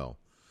Swanson as well.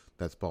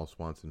 That's Paul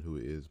Swanson, who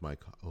is my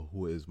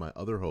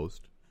other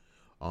host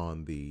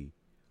on the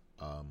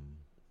on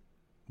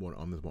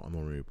the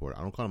morning report.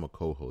 I don't call him a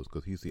co-host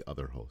because he's the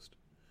other host,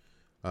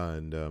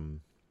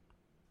 and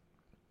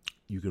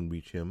you can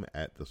reach him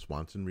at the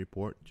Swanson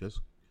Report.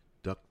 Just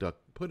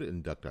put it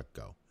in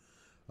DuckDuckGo,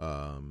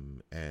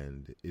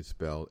 and it's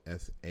spelled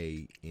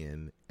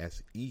SANSEN,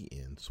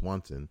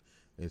 Swanson.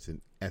 It's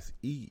an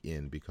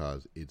SEN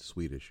because it's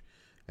Swedish,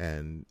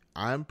 and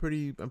I'm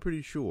pretty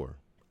sure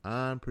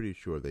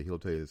that he'll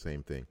tell you the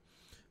same thing,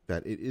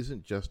 that it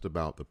isn't just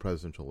about the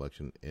presidential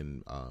election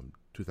in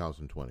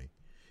 2020.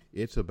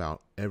 It's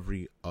about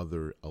every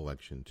other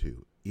election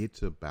too.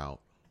 It's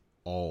about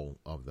all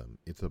of them.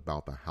 It's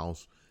about the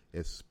House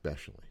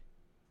especially.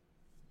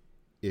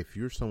 If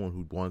you're someone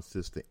who wants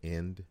this to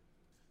end,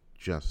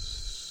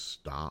 just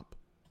stop.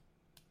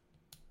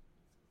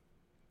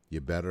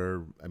 You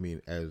better,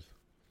 as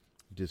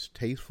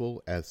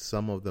distasteful as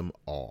some of them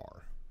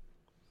are,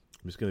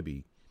 I'm just going to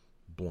be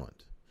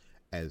blunt,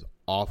 as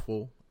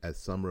awful as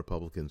some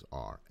Republicans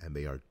are, and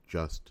they are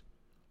just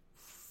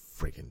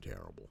freaking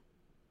terrible.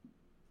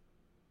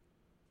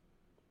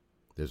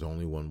 There's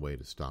only one way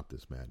to stop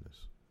this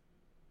madness.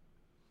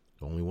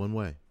 Only one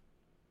way.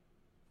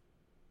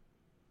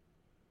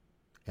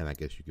 And I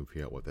guess you can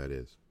figure out what that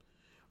is.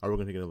 All right,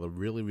 we're going to take a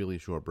really, really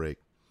short break,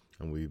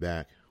 and we'll be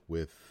back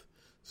with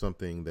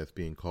something that's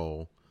being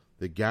called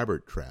the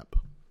Gabbard trap,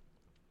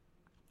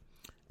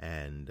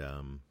 and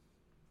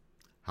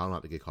how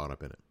not to get caught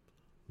up in it.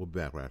 We'll be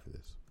back right after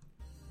this.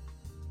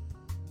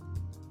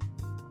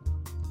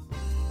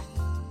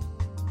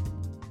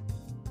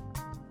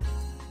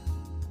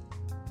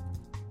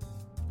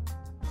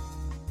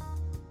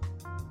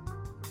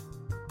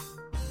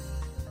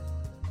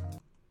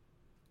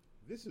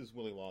 This is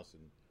Willie Lawson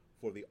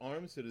for the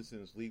Armed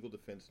Citizens Legal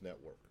Defense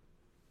Network.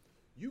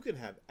 You can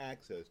have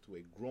access to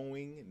a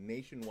growing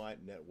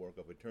nationwide network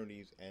of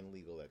attorneys and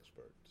legal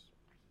experts.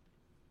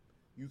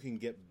 You can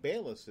get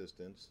bail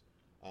assistance.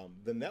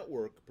 The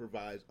network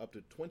provides up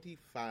to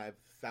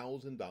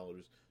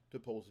 $25,000 to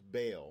post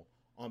bail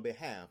on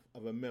behalf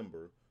of a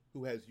member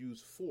who has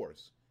used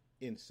force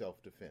in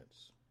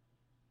self-defense.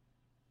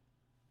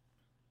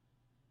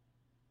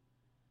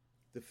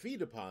 The fee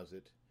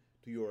deposit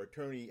to your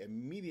attorney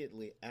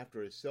immediately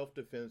after a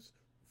self-defense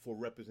for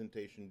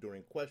representation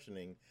during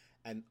questioning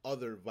and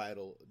other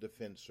vital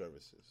defense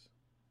services.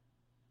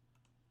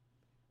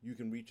 You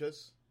can reach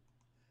us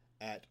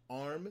at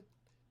Armed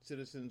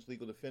Citizens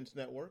Legal Defense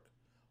Network.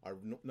 Our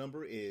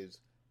number is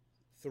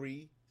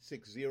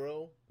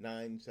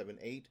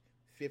 360-978-5200.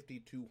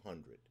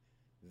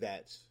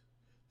 That's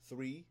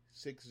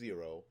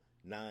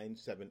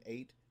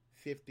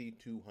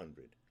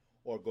 360-978-5200.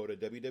 Or go to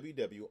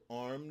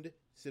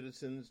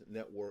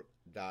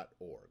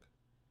www.armedcitizensnetwork.org.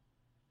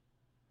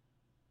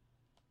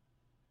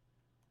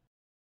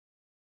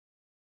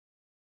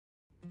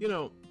 You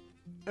know,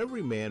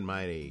 every man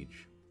my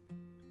age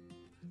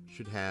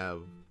should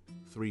have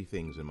three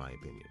things, in my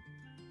opinion.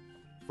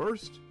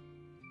 First,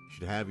 you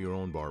should have your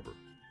own barber.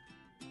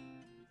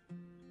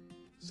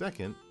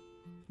 Second,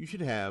 you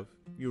should have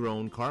your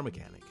own car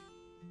mechanic.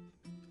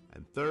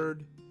 And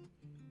third,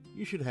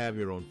 you should have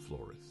your own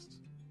florist.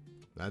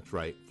 That's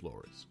right,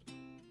 florist.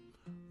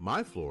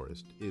 My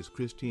florist is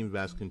Christine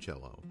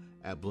Vasconcello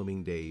at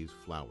Blooming Days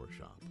Flower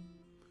Shop,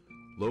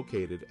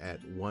 located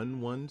at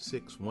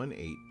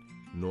 11618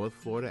 North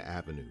Florida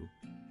Avenue,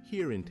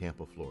 here in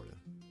Tampa, Florida.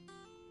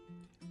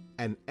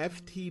 An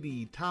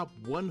FTD Top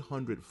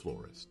 100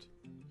 florist,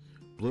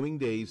 Blooming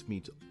Days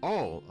meets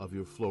all of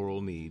your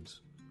floral needs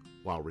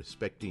while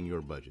respecting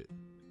your budget.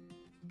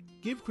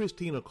 Give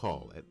Christine a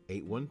call at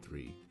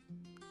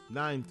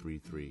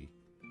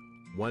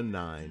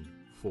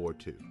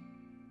 813-933-1942.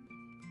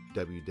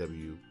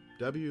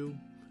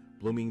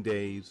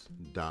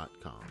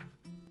 www.bloomingdays.com.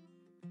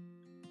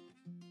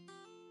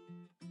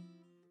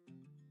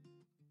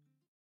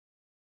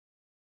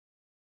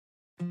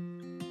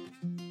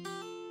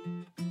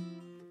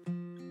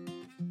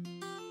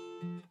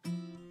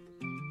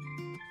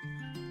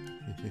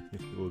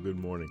 Well, good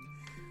morning.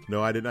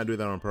 No, I did not do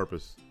that on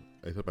purpose.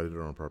 Except I did it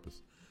on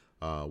purpose.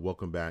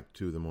 Welcome back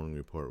to the Morning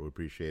Report. We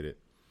appreciate it.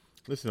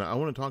 Listen, I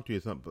want to talk to you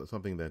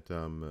something that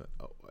a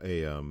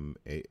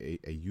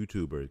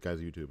YouTuber, guy's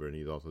a YouTuber, and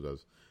he also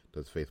does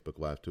Facebook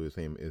Live too. His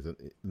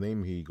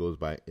name he goes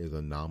by is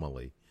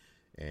Anomaly,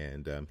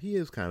 and he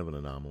is kind of an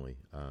anomaly.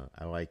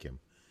 I like him.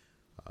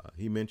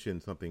 He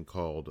mentioned something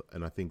called,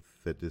 and I think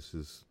that this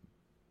is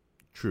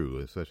true,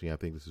 especially I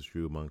think this is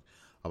true among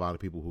a lot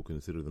of people who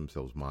consider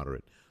themselves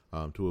moderate,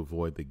 to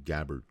avoid the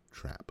Gabbard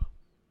trap.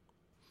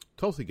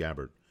 Tulsi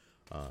Gabbard,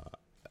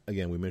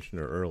 again, we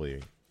mentioned her earlier.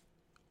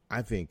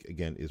 I think,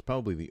 again, is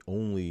probably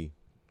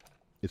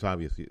it's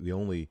obviously the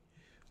only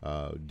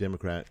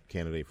Democrat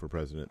candidate for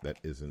president that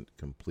isn't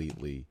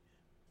completely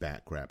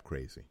bat crap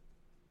crazy.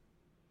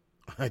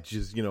 I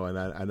just, and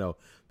I know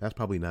that's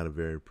probably not a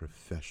very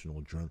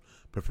professional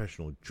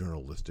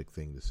journalistic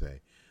thing to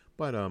say,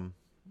 but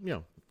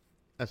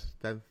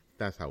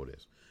that's how it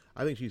is.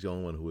 I think she's the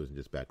only one who isn't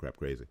just bat crap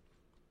crazy,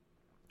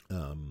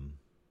 and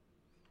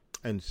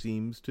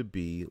seems to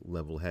be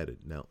level-headed.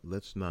 Now,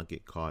 let's not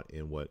get caught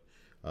in what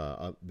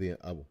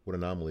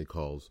Anomaly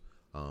calls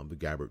the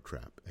Gabbard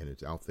trap, and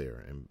it's out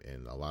there,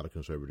 and a lot of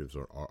conservatives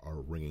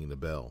are ringing the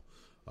bell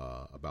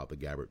about the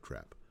Gabbard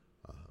trap,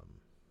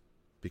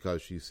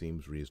 because she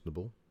seems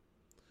reasonable,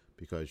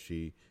 because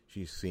she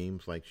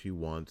seems like she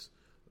wants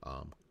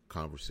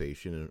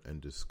conversation and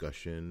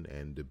discussion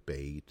and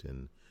debate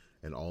and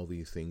all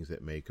these things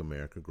that make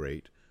America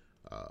great,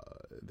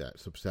 that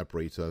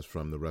separates us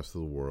from the rest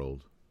of the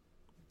world.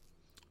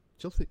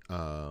 Tulsi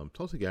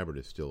Gabbard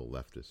is still a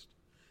leftist.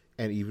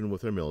 And even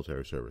with her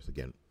military service,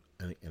 again,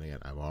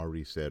 I've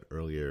already said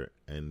earlier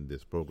in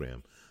this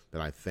program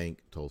that I thank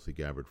Tulsi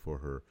Gabbard for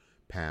her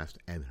past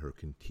and her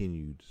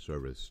continued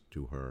service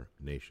to her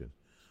nation.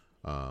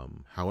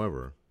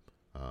 However,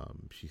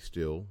 she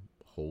still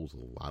holds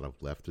a lot of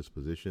leftist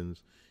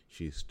positions.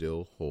 She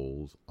still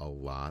holds a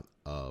lot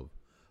of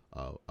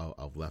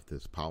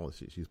leftist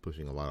policies. She's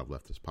pushing a lot of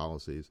leftist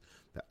policies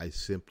that I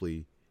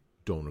simply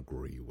don't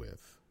agree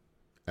with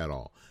at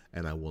all.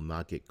 And I will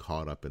not get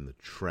caught up in the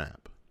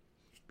trap,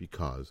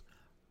 because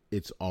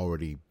it's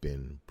already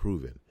been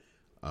proven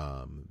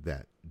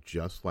that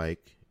just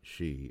like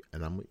she,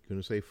 and I'm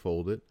going to say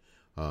folded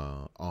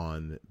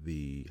on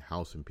the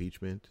House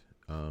impeachment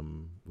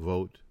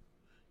vote,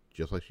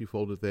 just like she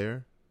folded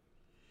there,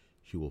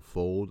 she will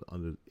fold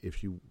if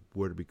she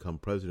were to become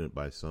president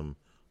by some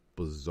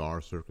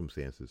bizarre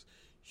circumstances.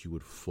 She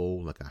would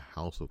fold like a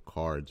house of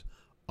cards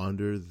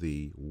under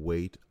the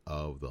weight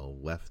of the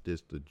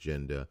leftist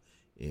agenda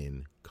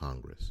in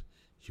Congress.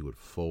 She would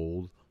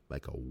fold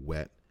like a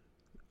wet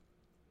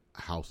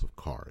house of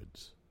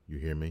cards. You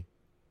hear me?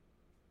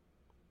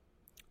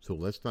 So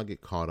let's not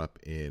get caught up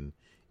in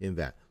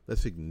that.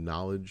 Let's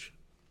acknowledge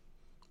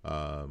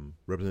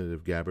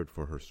Representative Gabbard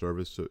for her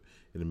service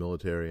in the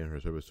military and her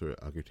service to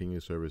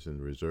continued service in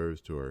the reserves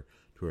to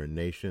her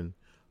nation,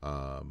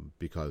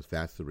 because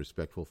that's the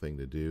respectful thing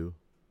to do.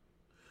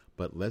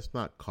 But let's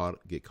not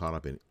get caught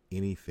up in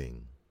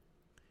anything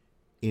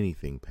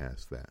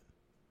past that.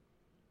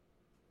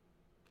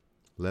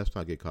 Let's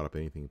not get caught up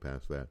in anything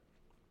past that.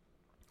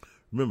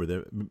 Remember,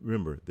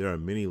 there are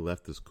many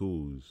leftist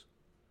coups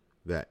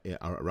that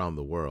are around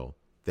the world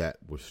that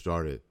were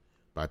started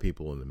by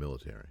people in the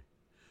military,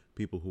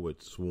 people who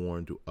had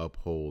sworn to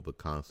uphold the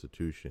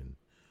Constitution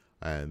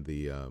and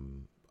the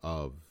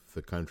of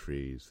the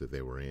countries that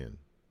they were in,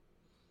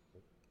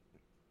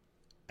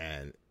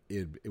 and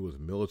it was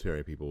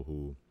military people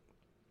who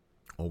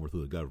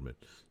overthrew the government.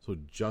 So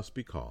just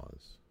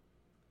because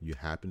you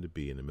happen to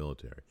be in the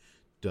military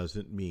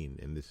doesn't mean,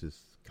 and this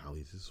is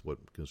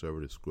what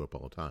conservatives screw up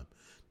all the time,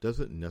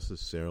 doesn't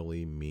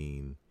necessarily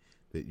mean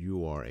that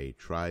you are a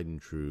tried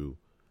and true,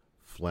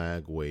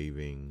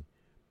 flag-waving,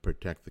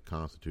 protect the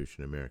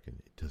Constitution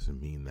American. It doesn't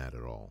mean that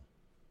at all.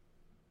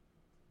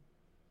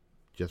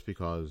 Just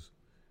because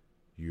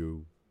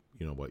you're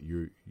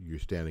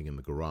standing in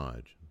the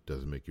garage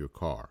doesn't make you a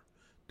car.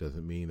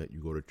 Doesn't mean that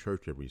you go to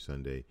church every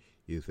Sunday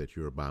is that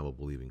you're a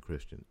Bible-believing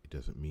Christian. It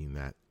doesn't mean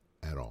that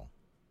at all.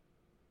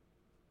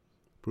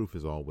 Proof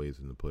is always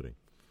in the pudding.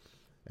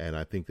 And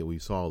I think that we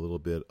saw a little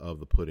bit of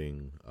the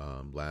pudding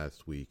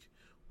last week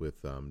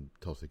with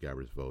Tulsi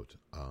Gabbard's vote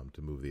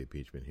to move the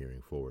impeachment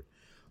hearing forward.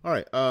 All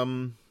right,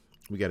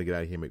 we got to get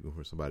out of here and make room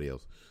for somebody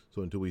else.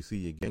 So until we see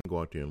you again, go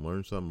out there and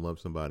learn something, love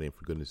somebody, and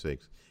for goodness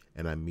sakes,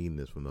 and I mean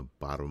this from the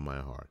bottom of my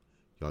heart,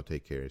 y'all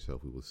take care of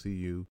yourself. We will see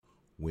you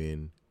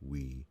when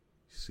we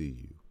see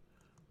you.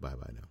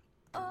 Bye-bye now.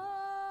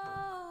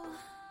 Oh,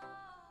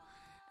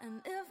 and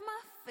if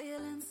my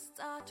feelings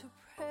start to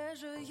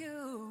pressure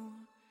you,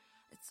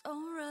 it's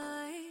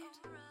alright,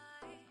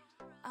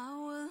 I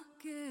will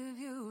give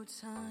you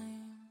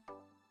time.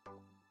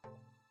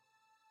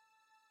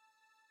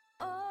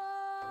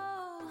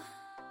 Oh,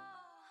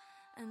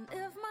 and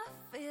if my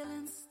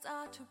feelings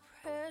start to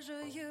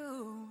pressure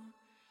you,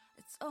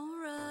 it's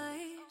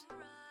alright,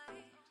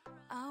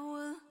 I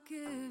will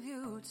give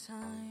you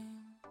time.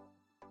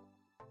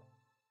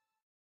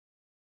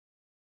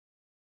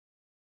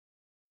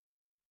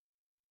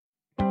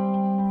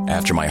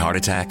 After my heart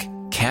attack,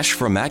 cash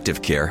from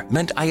Active Care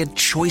meant I had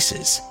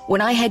choices.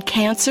 When I had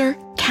cancer,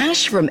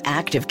 cash from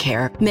Active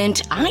Care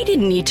meant I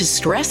didn't need to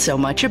stress so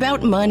much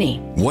about money.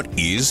 What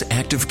is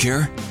Active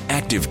Care?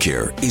 Active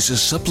Care is a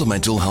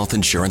supplemental health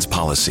insurance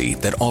policy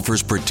that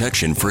offers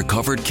protection for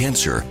covered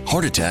cancer,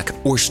 heart attack,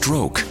 or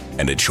stroke,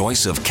 and a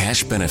choice of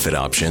cash benefit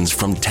options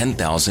from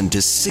 $10,000 to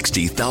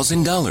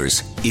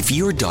 $60,000. If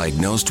you're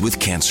diagnosed with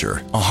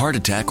cancer, a heart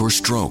attack, or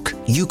stroke,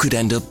 you could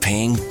end up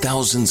paying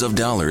thousands of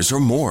dollars or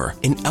more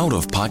in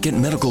out-of-pocket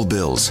medical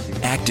bills.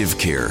 Active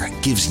Care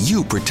gives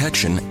you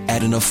protection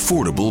at an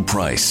affordable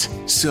price.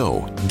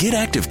 So, get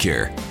Active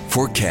Care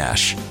for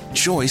cash,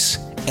 choice,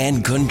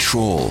 and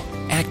control.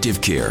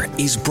 Active Care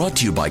is brought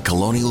to you by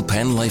Colonial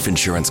Penn Life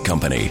Insurance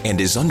Company and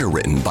is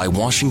underwritten by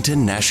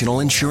Washington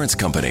National Insurance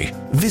Company.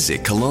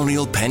 Visit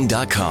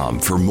colonialpenn.com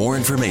for more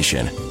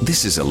information.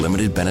 This is a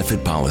limited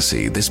benefit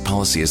policy. This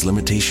policy has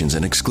limitations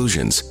and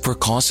exclusions. For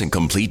costs and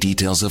complete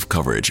details of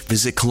coverage,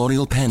 visit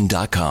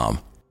colonialpenn.com.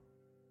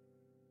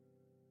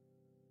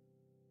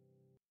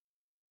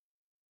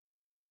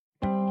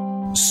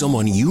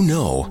 Someone you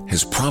know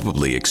has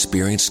probably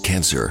experienced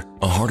cancer,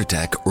 a heart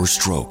attack, or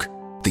stroke.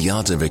 The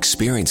odds of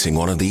experiencing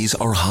one of these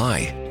are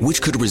high,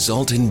 which could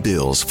result in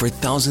bills for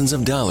thousands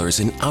of dollars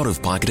in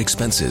out-of-pocket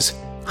expenses.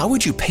 How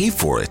would you pay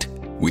for it?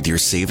 With your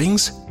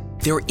savings?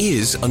 There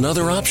is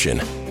another option.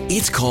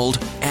 It's called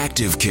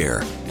Active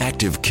Care.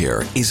 Active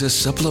Care is a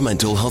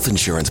supplemental health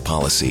insurance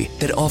policy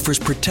that offers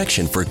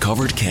protection for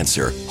covered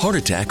cancer, heart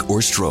attack,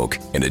 or stroke,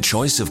 and a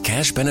choice of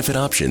cash benefit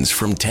options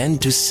from $10,000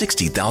 to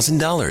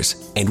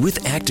 $60,000. And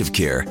with Active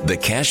Care, the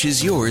cash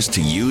is yours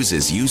to use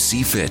as you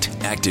see fit.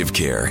 Active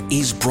Care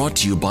is brought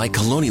to you by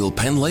Colonial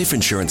Penn Life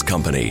Insurance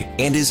Company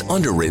and is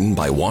underwritten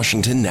by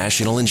Washington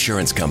National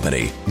Insurance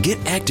Company. Get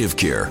Active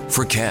Care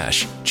for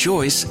cash,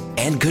 choice,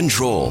 and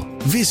control.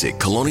 Visit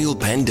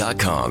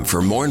colonialpenn.com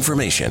for more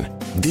information.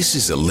 This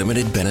is a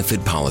limited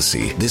benefit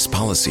policy. This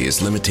policy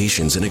has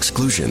limitations and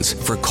exclusions.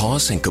 For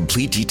costs and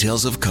complete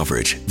details of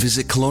coverage,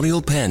 visit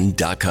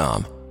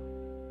colonialpenn.com.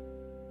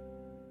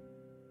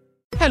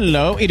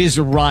 Hello, it is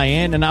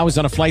Ryan, and I was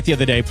on a flight the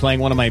other day playing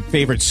one of my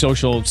favorite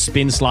social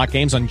spin slot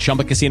games on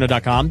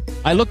ChumbaCasino.com.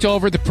 I looked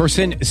over at the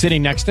person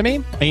sitting next to me,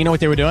 and you know what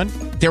they were doing?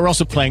 They were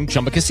also playing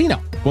Chumba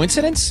Casino.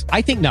 Coincidence?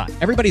 I think not.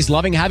 Everybody's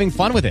loving having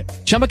fun with it.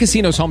 Chumba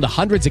Casino is home to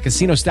hundreds of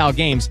casino-style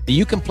games that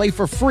you can play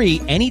for free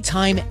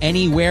anytime,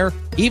 anywhere,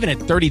 even at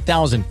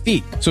 30,000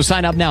 feet. So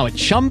sign up now at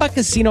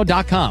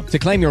ChumbaCasino.com to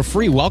claim your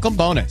free welcome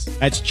bonus.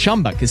 That's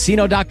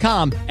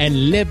ChumbaCasino.com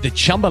and live the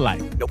Chumba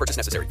life. No purchase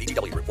necessary.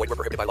 VGW. Void where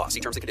prohibited by law. See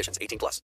terms and conditions. 18+.